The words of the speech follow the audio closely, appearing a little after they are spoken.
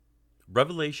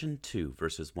Revelation 2,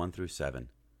 verses 1 through 7.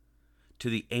 To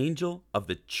the angel of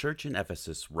the church in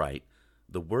Ephesus write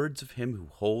the words of him who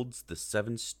holds the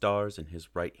 7 stars in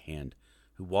his right hand,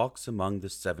 who walks among the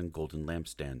 7 golden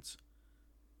lampstands.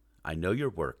 I know your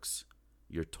works,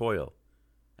 your toil,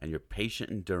 and your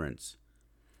patient endurance,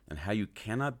 and how you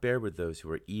cannot bear with those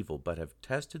who are evil, but have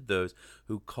tested those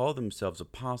who call themselves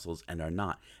apostles and are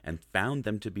not, and found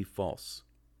them to be false.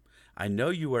 I know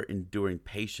you are enduring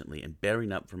patiently and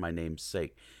bearing up for my name's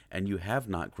sake, and you have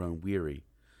not grown weary.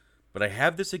 But I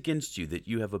have this against you, that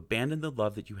you have abandoned the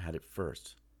love that you had at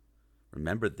first.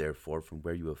 Remember, therefore, from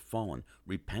where you have fallen,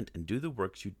 repent and do the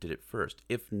works you did at first.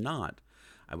 If not,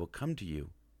 I will come to you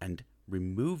and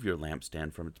remove your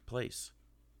lampstand from its place,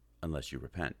 unless you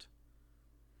repent.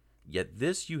 Yet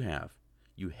this you have,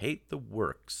 you hate the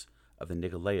works of the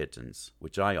Nicolaitans,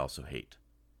 which I also hate.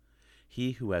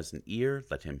 He who has an ear,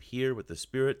 let him hear what the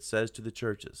Spirit says to the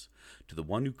churches. To the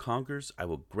one who conquers, I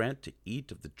will grant to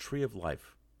eat of the tree of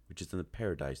life, which is in the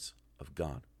paradise of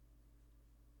God.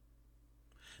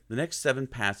 The next 7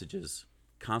 passages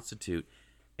constitute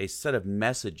a set of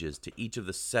messages to each of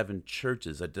the 7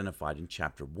 churches identified in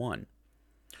chapter 1.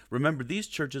 Remember, these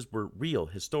churches were real,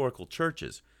 historical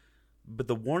churches, but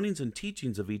the warnings and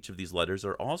teachings of each of these letters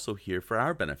are also here for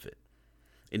our benefit.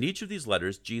 In each of these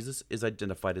letters, Jesus is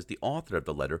identified as the author of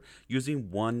the letter,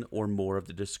 using one or more of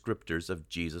the descriptors of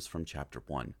Jesus from chapter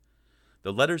 1.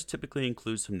 The letters typically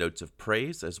include some notes of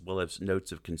praise, as well as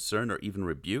notes of concern or even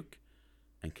rebuke,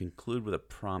 and conclude with a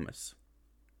promise.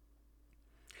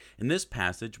 In this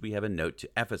passage, we have a note to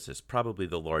Ephesus, probably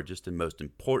the largest and most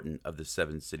important of the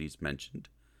 7 cities mentioned.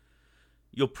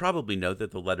 You'll probably know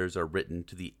that the letters are written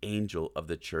to the angel of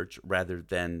the church rather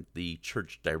than the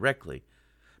church directly.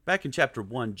 Back in chapter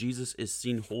 1, Jesus is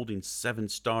seen holding 7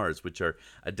 stars, which are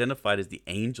identified as the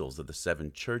angels of the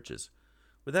 7 churches.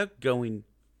 Without going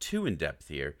too in-depth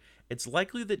here, it's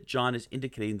likely that John is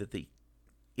indicating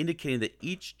that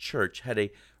each church had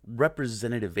a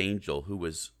representative angel who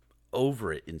was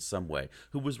over it in some way,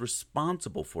 who was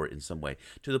responsible for it in some way,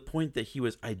 to the point that he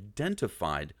was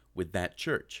identified with that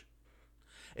church.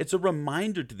 It's a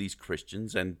reminder to these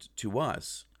Christians and to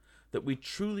us that we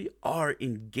truly are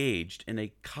engaged in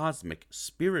a cosmic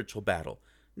spiritual battle,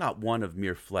 not one of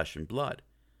mere flesh and blood.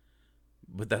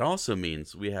 But that also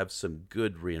means we have some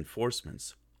good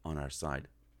reinforcements on our side.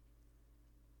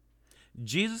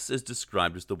 Jesus is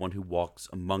described as the one who walks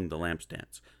among the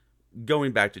lampstands.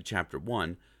 Going back to chapter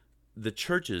 1, the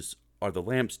churches are the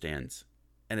lampstands,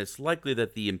 and it's likely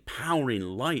that the empowering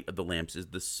light of the lamps is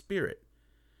the Spirit.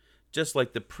 Just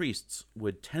like the priests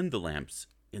would tend the lamps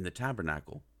in the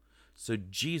tabernacle, so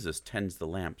Jesus tends the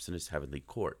lamps in his heavenly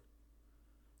court.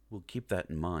 We'll keep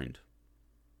that in mind.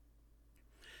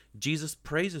 Jesus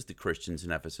praises the Christians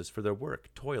in Ephesus for their work,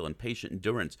 toil, and patient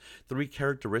endurance, 3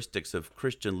 characteristics of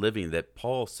Christian living that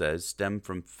Paul says stem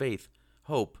from faith,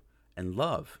 hope, and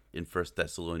love in 1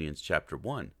 Thessalonians chapter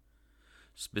 1.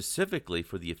 Specifically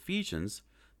for the Ephesians,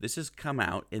 this has come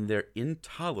out in their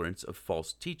intolerance of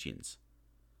false teachings.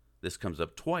 This comes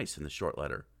up twice in the short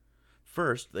letter.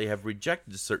 First, they have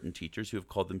rejected certain teachers who have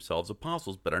called themselves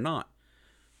apostles but are not.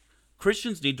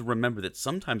 Christians need to remember that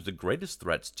sometimes the greatest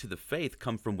threats to the faith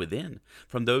come from within,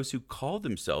 from those who call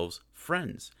themselves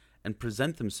friends and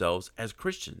present themselves as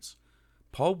Christians.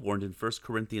 Paul warned in 1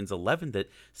 Corinthians 11 that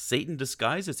Satan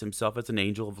disguises himself as an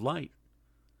angel of light.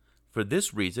 For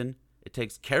this reason, it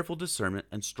takes careful discernment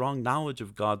and strong knowledge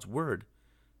of God's word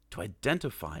to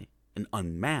identify and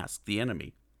unmask the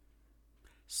enemy.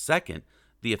 Second,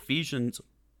 the Ephesians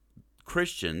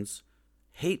Christians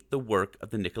hate the work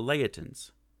of the Nicolaitans.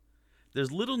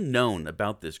 There's little known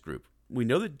about this group. We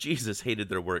know that Jesus hated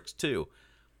their works too.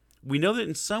 We know that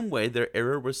in some way their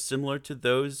error was similar to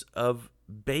those of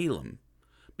Balaam,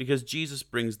 because Jesus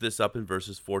brings this up in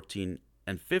verses 14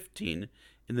 and 15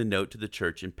 in the note to the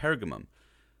church in Pergamum.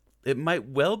 It might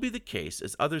well be the case,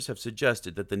 as others have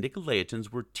suggested, that the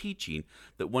Nicolaitans were teaching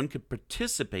that one could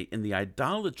participate in the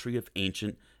idolatry of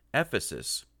ancient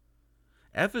Ephesus.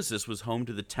 Ephesus was home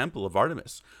to the temple of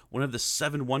Artemis, one of the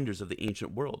 7 wonders of the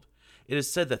ancient world. It is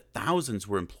said that thousands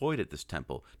were employed at this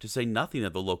temple, to say nothing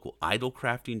of the local idol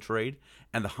crafting trade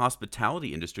and the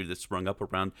hospitality industry that sprung up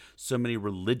around so many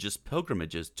religious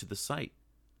pilgrimages to the site.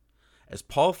 As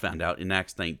Paul found out in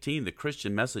Acts 19, the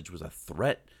Christian message was a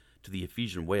threat to the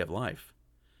Ephesian way of life.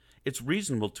 It's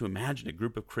reasonable to imagine a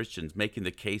group of Christians making the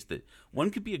case that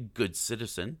one could be a good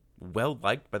citizen,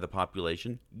 well-liked by the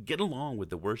population, get along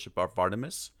with the worship of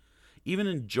Artemis, even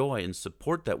enjoy and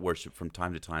support that worship from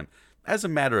time to time as a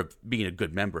matter of being a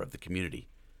good member of the community.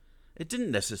 It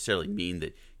didn't necessarily mean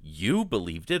that you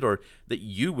believed it or that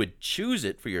you would choose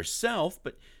it for yourself,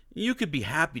 but You could be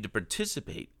happy to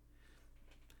participate,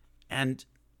 and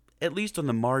at least on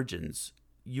the margins,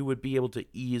 you would be able to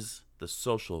ease the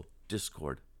social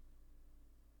discord.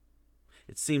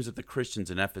 It seems that the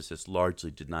Christians in Ephesus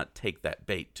largely did not take that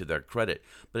bait to their credit,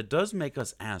 but it does make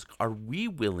us ask, are we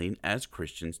willing as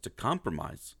Christians to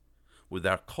compromise with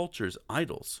our culture's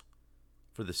idols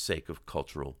for the sake of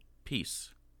cultural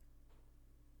peace?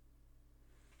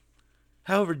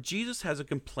 However, Jesus has a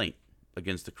complaint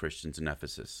against the Christians in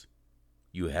Ephesus.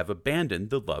 You have abandoned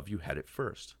the love you had at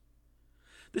first.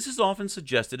 This is often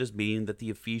suggested as meaning that the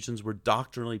Ephesians were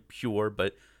doctrinally pure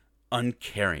but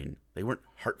uncaring. They weren't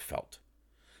heartfelt.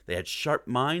 They had sharp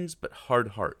minds but hard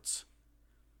hearts.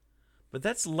 But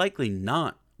that's likely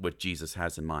not what Jesus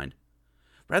has in mind.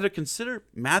 Rather, consider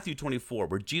Matthew 24,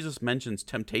 where Jesus mentions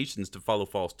temptations to follow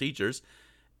false teachers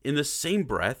in the same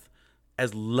breath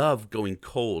as love going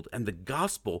cold and the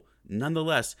gospel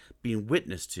nonetheless being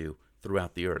witnessed to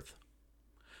throughout the earth.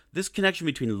 This connection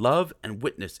between love and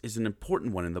witness is an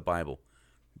important one in the Bible,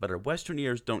 but our Western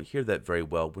ears don't hear that very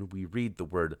well when we read the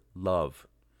word love.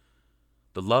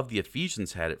 The love the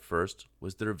Ephesians had at first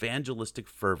was their evangelistic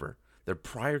fervor, their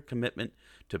prior commitment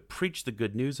to preach the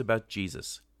good news about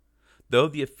Jesus. Though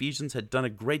the Ephesians had done a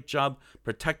great job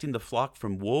protecting the flock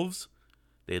from wolves,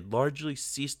 they had largely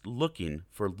ceased looking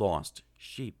for lost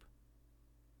sheep.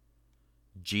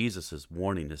 Jesus'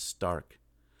 warning is stark.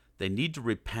 They need to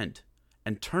repent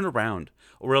and turn around,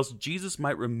 or else Jesus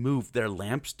might remove their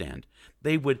lampstand.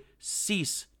 They would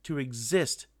cease to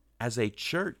exist as a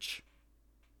church.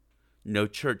 No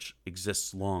church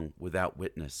exists long without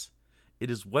witness. It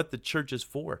is what the church is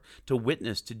for, to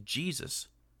witness to Jesus,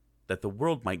 that the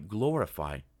world might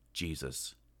glorify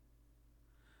Jesus.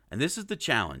 And this is the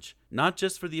challenge, not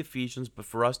just for the Ephesians, but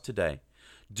for us today.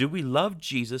 Do we love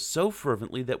Jesus so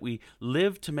fervently that we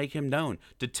live to make him known,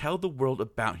 to tell the world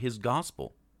about his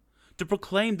gospel, to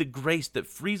proclaim the grace that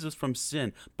frees us from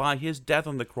sin by his death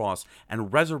on the cross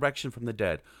and resurrection from the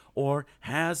dead? Or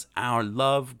has our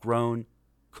love grown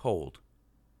cold?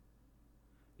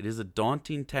 It is a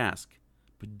daunting task,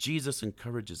 but Jesus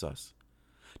encourages us.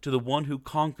 To the one who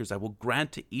conquers, I will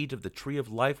grant to eat of the tree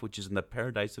of life which is in the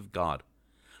paradise of God.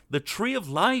 The tree of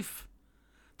life,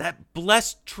 that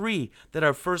blessed tree that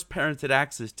our first parents had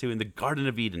access to in the Garden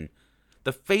of Eden.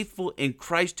 The faithful in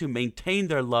Christ who maintain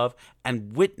their love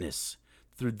and witness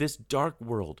through this dark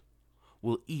world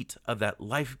will eat of that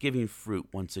life-giving fruit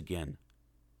once again.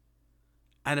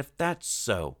 And if that's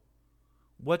so,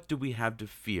 what do we have to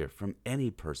fear from any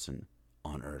person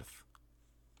on earth?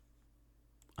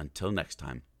 Until next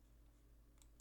time.